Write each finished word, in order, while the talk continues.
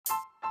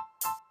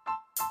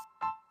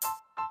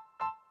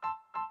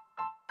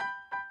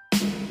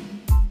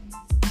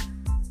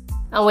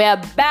And we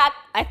are back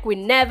like we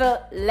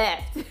never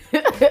left.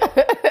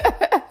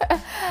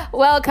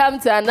 Welcome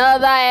to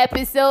another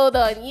episode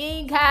on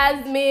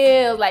Yinka's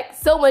Meal. Like,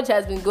 so much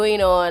has been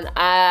going on.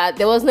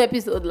 There was no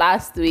episode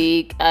last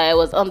week. I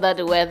was under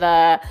the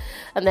weather.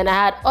 And then I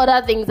had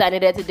other things I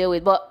needed to deal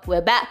with. But we're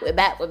back.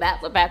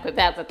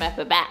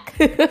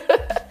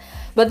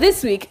 But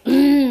this week...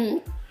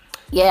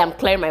 yeah, I'm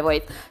clearing my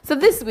voice. So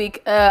this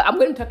week, I'm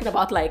going to be talking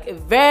about like a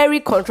very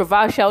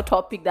controversial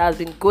topic that has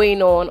been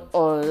going on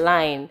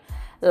online.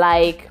 So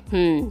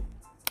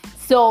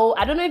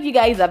I don't know if you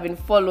guys have been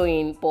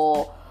following,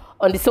 but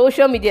on the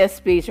social media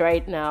space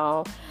right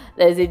now,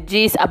 there's a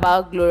gist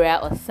about Gloria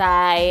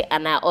Osai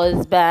and her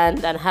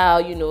husband and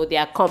how,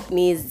 their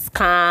companies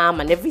scam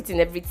and everything.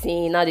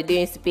 Now they're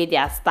doing to pay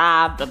their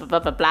staff, blah, blah, blah,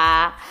 blah,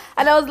 blah.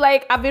 And I was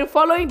like, I've been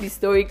following the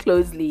story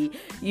closely,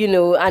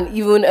 and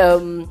even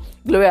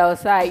Gloria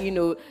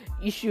Osai,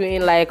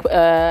 issuing like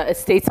a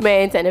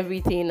statement and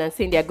everything and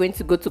saying they're going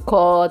to go to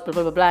court, blah,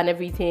 blah, blah, blah, and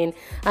everything.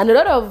 And a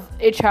lot of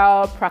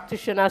HR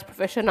practitioners,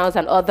 professionals,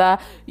 and other,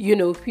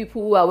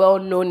 people who are well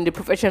known in the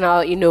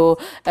professional,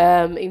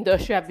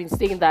 industry have been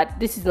saying that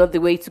this is not the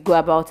way to go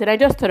about it. I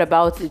just thought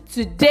about it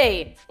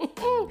today.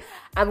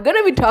 I'm going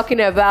to be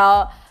talking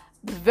about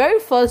the very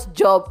first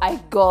job I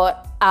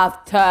got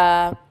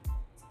after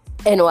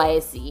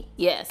NYSC.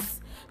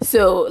 Yes.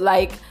 So,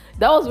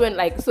 that was when,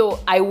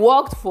 I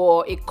worked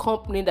for a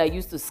company that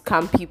used to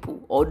scam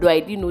people, although I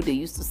didn't know they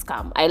used to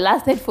scam. I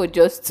lasted for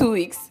just 2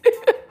 weeks.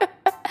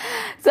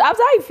 So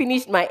after I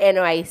finished my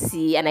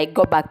NYC and I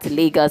got back to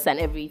Lagos and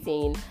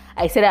everything,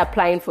 I started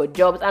applying for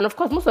jobs. And of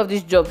course, most of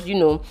these jobs,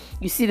 you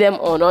see them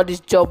on all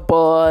these job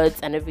boards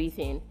and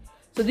everything.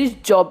 So this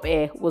job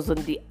was on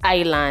the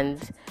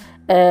island.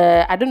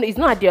 I don't know, it's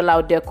not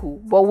Adiola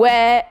Odeku, but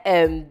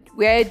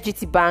where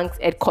GT Bank's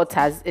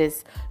headquarters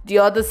is, the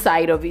other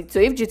side of it. So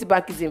if GT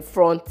Bank is in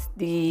front,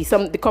 the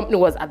company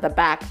was at the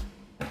back.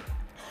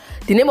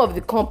 The name of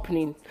the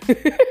company,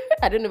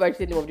 I don't know if I should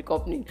say the name of the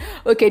company.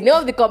 Okay, the name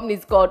of the company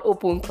is called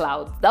Open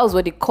Clouds. That was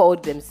what they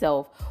called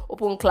themselves,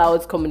 Open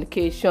Clouds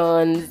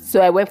Communications.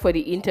 So I went for the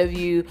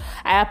interview.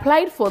 I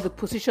applied for the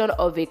position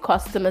of a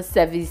customer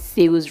service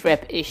sales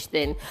rep-ish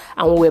thing,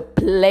 and we were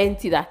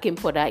plenty that came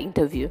for that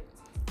interview.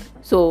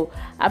 So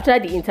after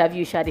the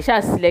interview, they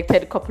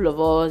selected a couple of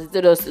us,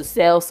 told us to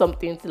sell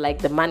something to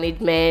the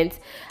management.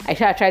 I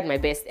tried my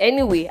best.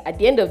 Anyway, at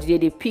the end of the day,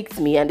 they picked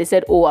me and they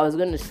said, I was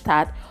going to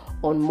start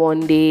on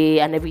Monday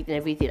and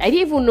everything. I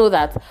didn't even know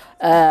that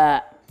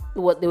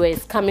what they were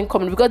scamming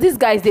company, because these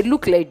guys, they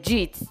look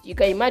legit. You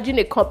can imagine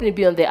a company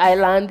be on the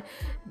island,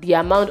 the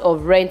amount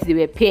of rent they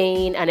were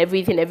paying and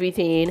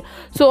everything.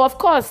 So of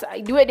course,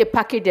 the way they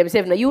package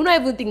themselves, now you will not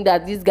even think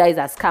that these guys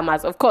are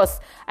scammers. Of course,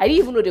 I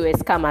didn't even know they were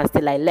scammers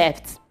till I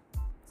left.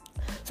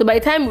 So by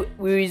the time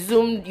we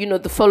resumed,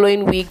 the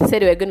following week, they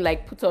said they were going to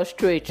put us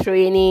through a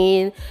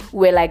training.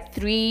 We were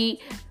three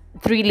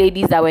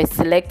ladies that were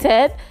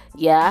selected.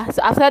 Yeah.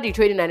 So after the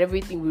training and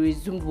everything, we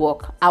resumed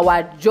work.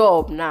 Our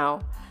job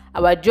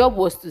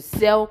was to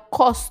sell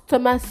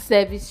customer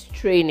service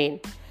training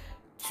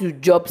to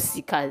job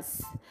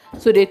seekers.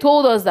 So they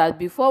told us that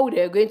before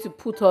they were going to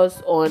put us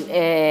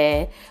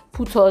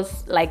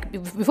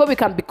before we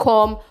can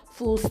become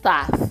full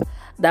staff,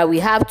 that we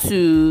have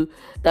to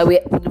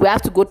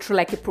go through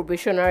a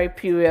probationary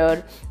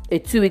period, a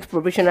 2 weeks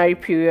probationary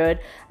period,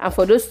 and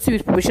for those 2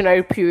 weeks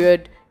probationary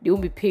period, they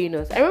won't be paying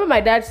us. I remember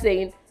my dad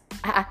saying,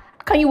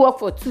 can you work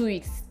for 2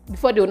 weeks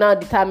before they will now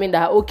determine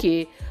that,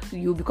 okay,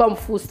 you become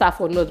full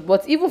staff or not?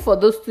 But even for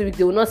those 2 weeks,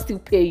 they will not still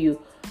pay you.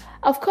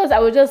 Of course, I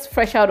was just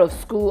fresh out of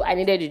school. I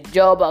needed a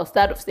job. I was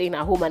tired of staying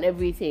at home and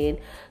everything.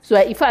 So,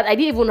 in fact, I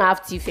didn't even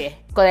have TFE.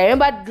 Because I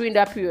remember during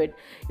that period,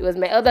 it was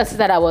my elder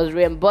sister that was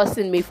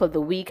reimbursing me for the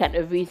week and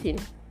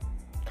everything.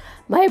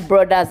 My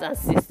brothers and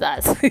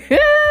sisters.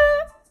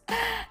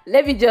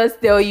 Let me just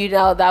tell you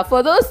now that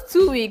for those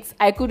 2 weeks,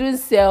 I couldn't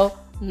sell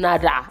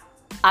nada.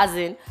 As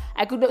in,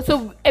 I couldn't.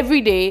 So, every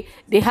day,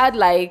 they had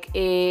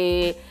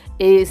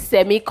a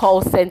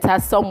semi-call center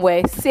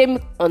somewhere, same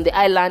on the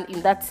island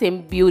in that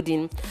same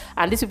building,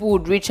 and these people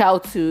would reach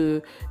out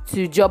to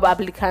job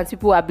applicants.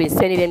 People have been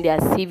sending them their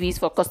CVs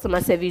for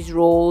customer service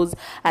roles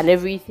and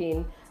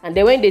everything, and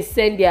then when they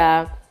send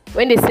their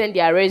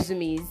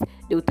resumes,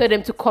 they will tell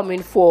them to come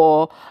in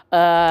for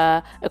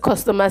a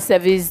customer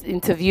service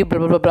interview, blah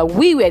blah blah blah.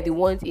 We were the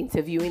ones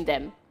interviewing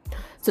them.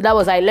 So that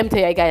was, let me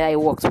tell you guys, I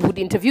worked. So we would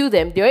interview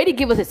them. They already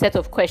give us a set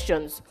of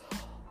questions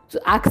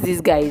to ask these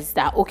guys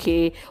that,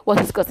 okay,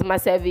 what is customer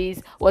service?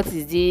 What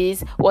is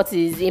this? What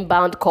is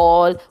inbound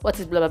call? What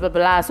is blah, blah, blah,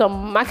 blah.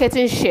 Some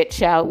marketing shit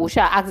we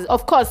shall ask this.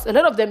 Of course, a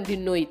lot of them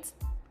didn't know it.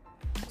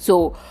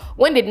 So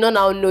when they do not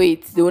now know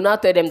it, they will now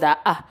tell them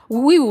that,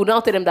 we will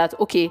now tell them that,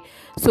 okay,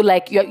 so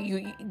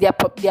there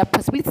are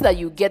possibilities that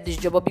you get this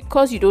job, but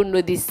because you don't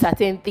know these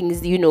certain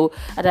things,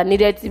 that are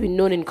needed to be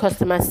known in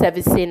customer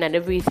servicing and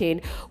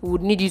everything, we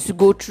would need you to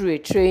go through a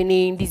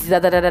training, this,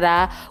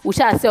 we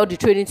shall sell the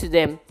training to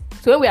them.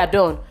 So when we are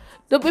done,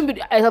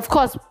 Of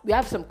course, we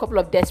have some couple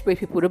of desperate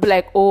people. They'll be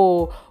like,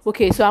 oh,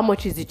 okay, so how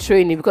much is the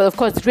training? Because of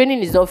course, the training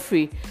is not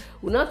free.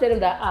 We'll not tell them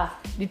that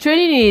the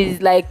training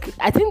is like,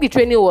 I think the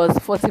training was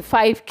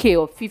 45k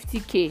or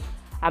 50k.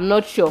 I'm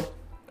not sure.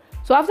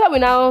 So after we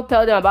now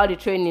tell them about the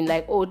training,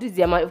 like, oh, this is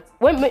the amount.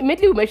 When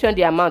immediately we mention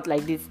the amount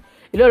like this,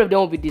 a lot of them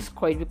will be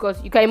discouraged,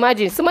 because you can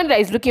imagine somebody that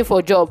is looking for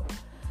a job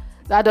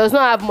that does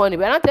not have money.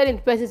 We're not telling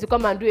the person to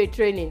come and do a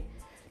training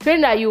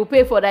that you will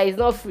pay for, that is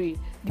not free.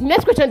 The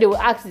next question they will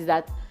ask is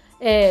that,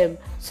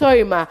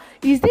 sorry ma,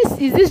 is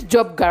this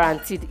job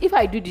guaranteed? If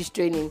I do this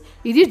training,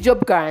 is this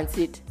job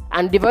guaranteed?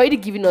 And they've already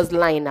given us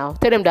line now.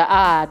 Tell them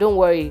that, don't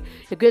worry,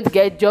 you're going to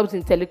get jobs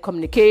in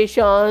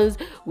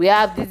telecommunications. We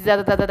have this,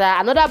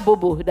 Another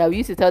bobo that we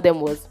used to tell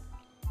them was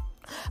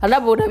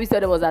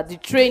that the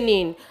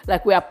training,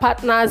 like, we are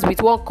partners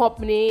with one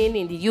company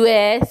in the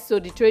US, so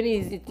the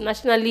training is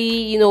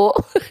internationally,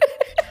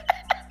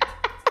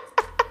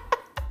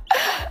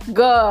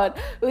 God,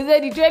 we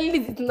said the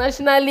training is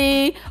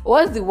internationally,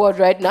 what's the word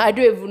right now? I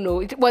don't even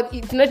know. But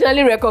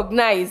internationally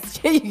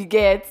recognized. You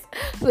get.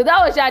 So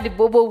that was the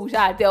bobo we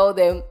shall tell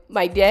them,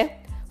 my dear.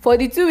 For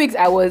the 2 weeks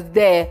I was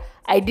there,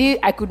 I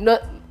could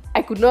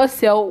not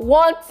sell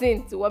one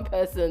thing to one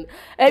person.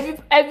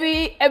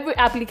 Every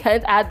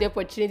applicant I had the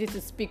opportunity to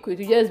speak with,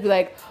 you just be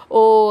like,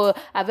 oh,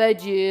 I've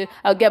heard you,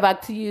 I'll get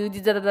back to you.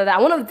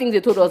 And one of the things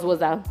they told us was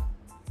that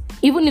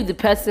even if the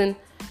person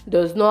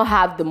does not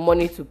have the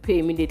money to pay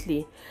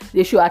immediately,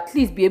 they should at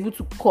least be able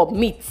to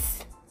commit.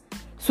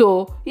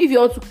 So if you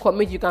want to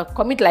commit, you can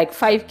commit like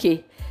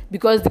 5k,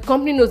 because the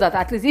company knows that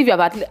at least if you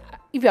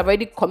have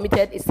already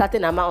committed a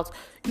certain amount,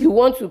 you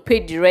want to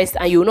pay the rest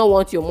and you will not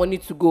want your money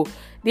to go.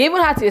 They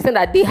even had to extend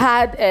that they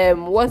had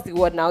what's the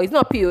word now? It's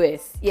not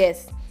POS.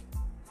 Yes,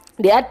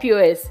 they had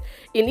POS.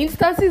 In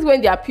instances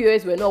when their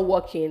POS were not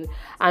working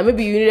and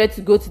maybe you needed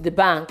to go to the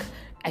bank,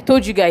 I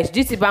told you guys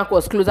GT Bank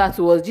was closer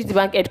to us, GT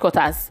Bank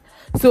headquarters.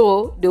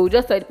 So they will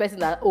just tell the person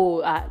that,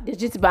 the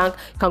GT Bank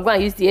can go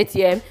and use the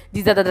ATM,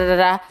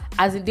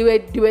 as in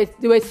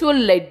they were so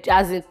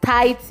as in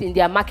tight in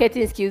their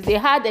marketing skills. They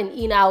had an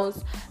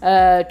in-house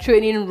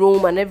training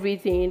room and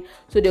everything.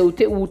 So they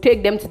will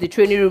take them to the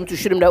training room to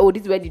show them that,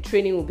 this is where the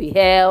training will be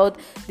held.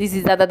 This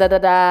is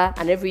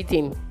and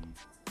everything.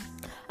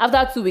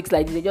 After 2 weeks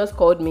like this, they just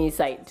called me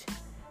inside.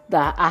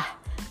 That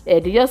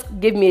they just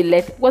gave me a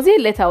letter. Was it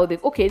a letter?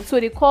 Okay, so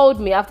they called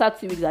me after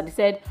 2 weeks and they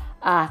said,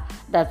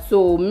 that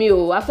so me,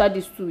 after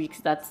these 2 weeks,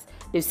 that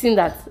they've seen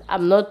that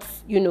I'm not,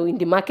 in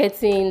the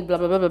marketing, blah,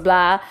 blah, blah, blah,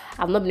 blah.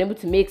 I've not been able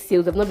to make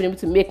sales. I've not been able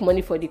to make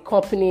money for the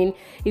company.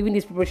 Even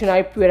this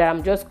probationary period,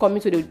 I'm just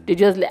coming, so they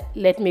just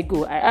let me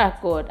go.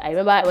 God, I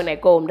remember when I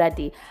got home that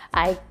day,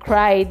 I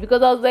cried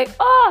because I was like,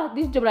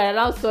 this job that I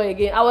now saw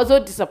again. I was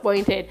so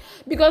disappointed,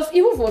 because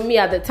even for me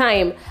at the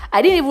time,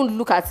 I didn't even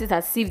look at it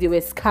as if they were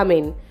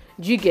scamming.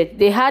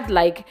 They had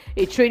like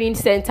a training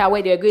center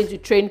where they were going to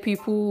train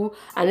people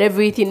and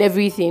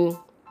everything.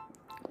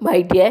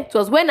 My dear, it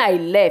was when I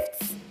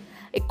left,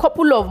 a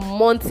couple of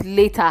months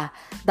later,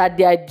 that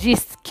their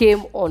gist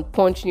came on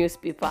Punch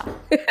newspaper.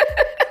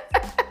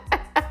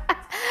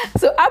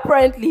 So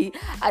apparently,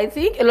 I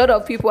think a lot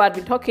of people had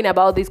been talking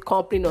about this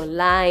company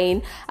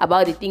online,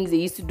 about the things they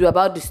used to do,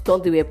 about the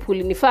stunt they were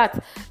pulling. In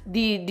fact,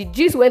 the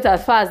gist went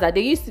as far as that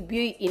they used to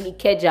be in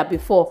Ikeja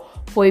before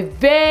for a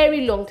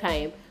very long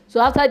time. So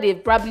after they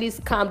probably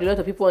scammed a lot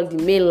of people on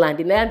the mainland,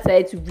 they now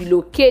decided to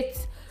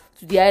relocate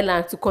to the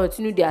island to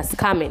continue their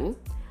scamming.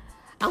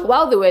 And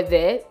while they were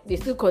there, they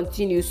still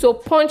continue. So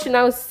Punch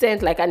now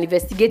sent like an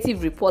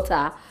investigative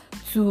reporter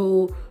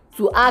to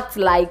act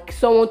like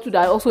someone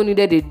that also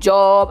needed a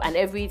job and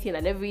everything.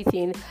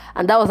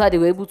 And that was how they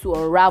were able to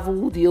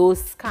unravel the whole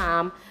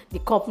scam. The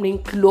company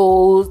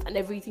closed and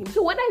everything.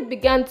 So when I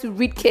began to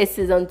read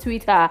cases on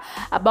Twitter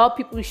about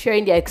people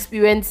sharing their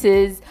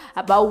experiences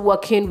about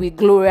working with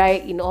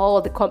Gloria in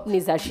all the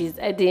companies that she's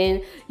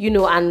heading,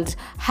 and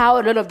how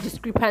a lot of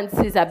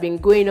discrepancies have been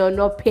going on,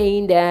 not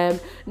paying them,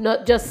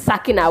 not just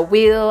sacking her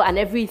will and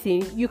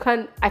everything,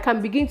 I can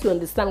begin to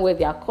understand where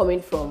they are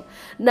coming from.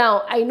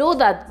 Now, I know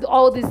that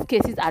all these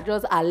cases are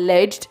just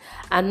alleged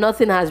and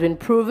nothing has been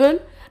proven.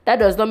 That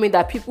does not mean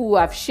that people who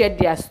have shared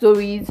their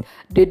stories,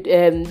 that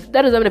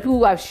doesn't mean that people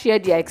who have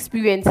shared their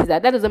experiences,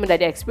 that doesn't mean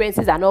that their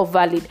experiences are not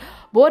valid.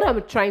 But what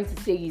I'm trying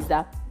to say is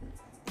that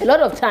a lot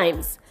of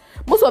times,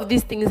 most of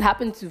these things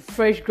happen to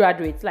fresh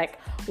graduates, like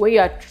when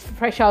you are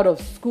fresh out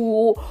of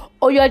school,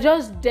 or you are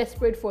just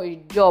desperate for a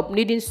job,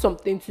 needing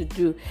something to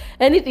do.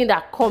 Anything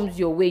that comes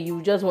your way,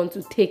 you just want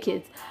to take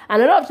it.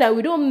 And a lot of times,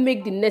 we don't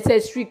make the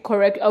necessary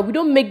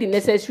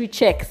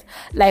checks,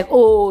 like,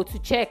 to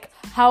check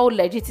how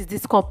legit is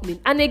this company.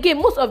 And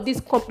again, most of these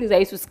companies that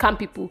used to scam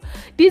people,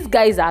 these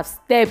guys have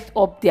stepped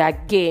up their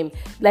game.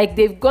 Like,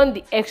 they've gone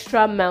the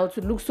extra mile to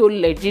look so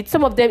legit.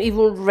 Some of them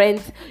even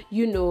rent,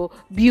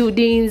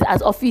 buildings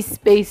as office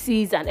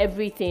spaces and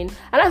everything.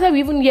 And that's why we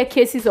even hear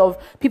cases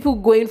of people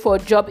going for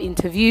job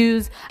interviews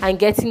interviews and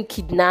getting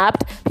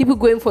kidnapped, people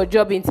going for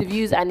job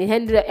interviews and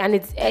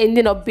it's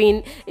ending up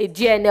being a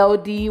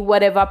GNLD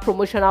whatever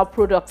promotional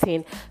product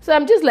thing. So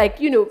I'm just like,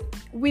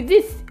 with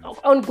this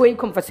ongoing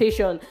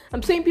conversation,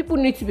 I'm saying people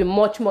need to be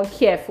much more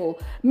careful.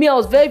 Me, I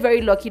was very,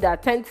 very lucky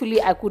that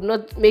thankfully I could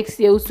not make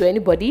sales to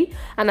anybody,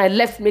 and I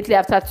left immediately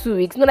after 2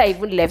 weeks. Not that I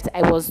even left,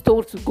 I was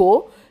told to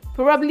go.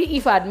 Probably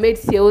if I had made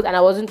sales and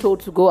I wasn't told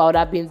to go, I would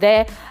have been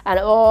there, and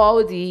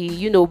all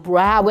the,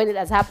 when it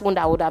has happened,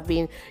 I would have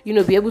been,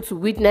 be able to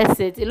witness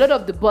it. A lot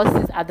of the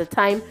bosses at the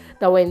time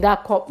that were in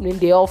that company,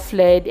 they all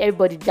fled,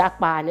 everybody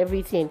jackpot and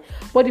everything.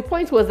 But the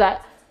point was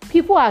that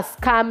people are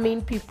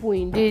scamming people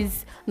in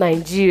this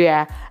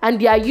Nigeria, and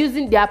they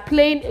are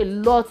playing a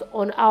lot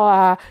on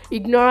our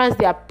ignorance.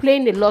 They are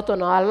playing a lot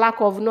on our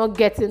lack of not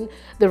getting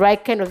the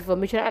right kind of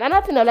information. And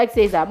another thing I like to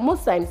say is that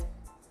most times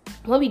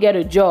when we get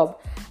a job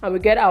and we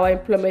get our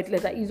employment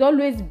letter, it's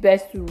always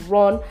best to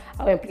run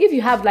if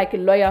you have like a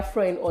lawyer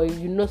friend or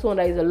someone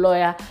that is a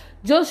lawyer,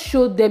 just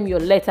show them your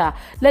letter,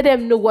 let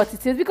them know what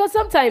it is, because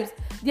sometimes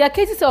there are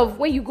cases of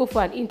when you go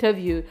for an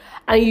interview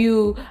and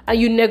you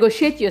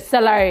negotiate your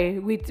salary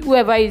with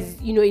whoever is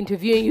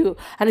interviewing you,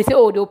 and they say,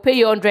 oh, they'll pay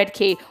you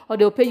 100k or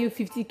they'll pay you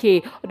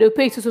 50k or they'll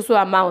pay you so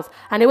amounts,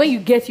 and then when you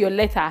get your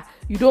letter,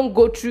 you don't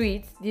go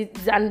through it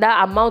and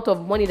that amount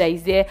of money that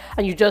is there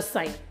and you just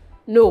sign.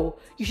 No,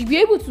 you should be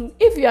able to,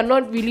 if you are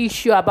not really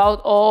sure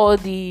about all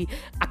the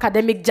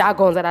academic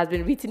jargons that has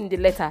been written in the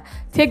letter,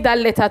 take that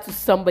letter to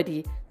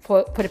somebody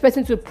for the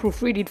person to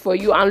proofread it for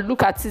you and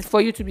look at it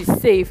for you to be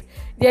safe.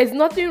 There is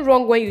nothing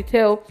wrong when you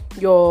tell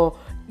your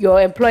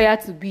employer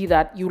to be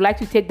that you like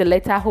to take the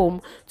letter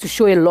home to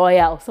show a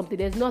lawyer or something.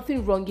 There's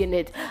nothing wrong in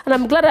it. And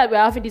I'm glad that we're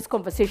having this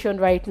conversation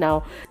right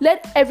now.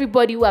 Let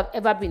everybody who have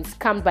ever been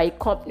scammed by a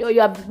company, or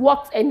you have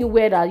worked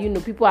anywhere that,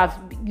 people have,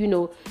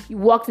 you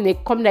worked in a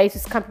company that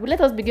used to scam people,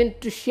 let us begin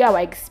to share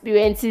our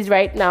experiences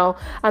right now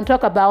and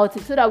talk about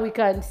it so that we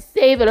can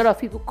save a lot of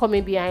people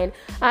coming behind.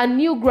 And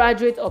new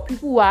graduates or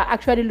people who are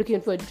actually looking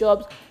for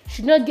jobs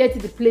should not get to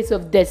the place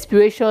of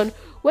desperation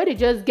where they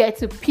just get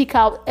to pick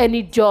out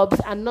any jobs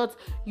and not,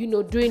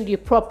 doing the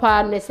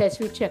proper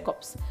necessary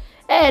checkups.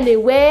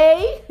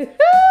 Anyway,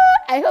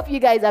 I hope you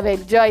guys have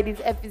enjoyed this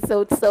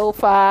episode so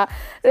far.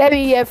 Let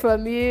me hear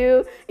from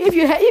you. If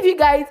you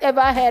guys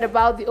ever heard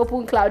about the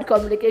Open Cloud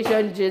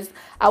Communication Gist,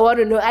 I want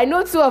to know. I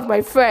know two of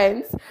my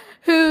friends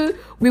who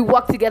we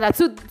work together.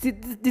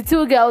 The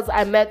two girls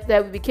I met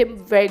there, we became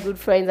very good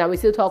friends and we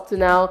still talk to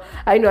now.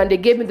 And they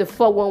gave me the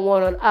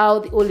 411 on how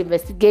the whole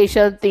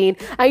investigation thing.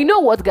 And you know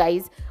what,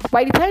 guys?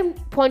 By the time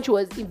Punch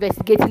was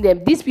investigating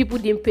them, these people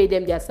didn't pay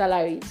them their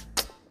salaries.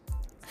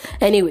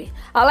 Anyway,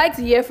 I'd like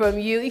to hear from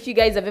you if you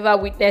guys have ever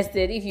witnessed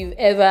it, if you've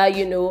ever,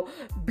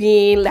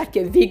 been like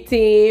a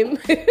victim.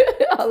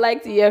 I'd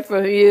like to hear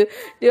from you.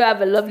 Do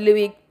have a lovely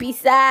week.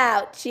 Peace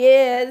out.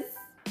 Cheers.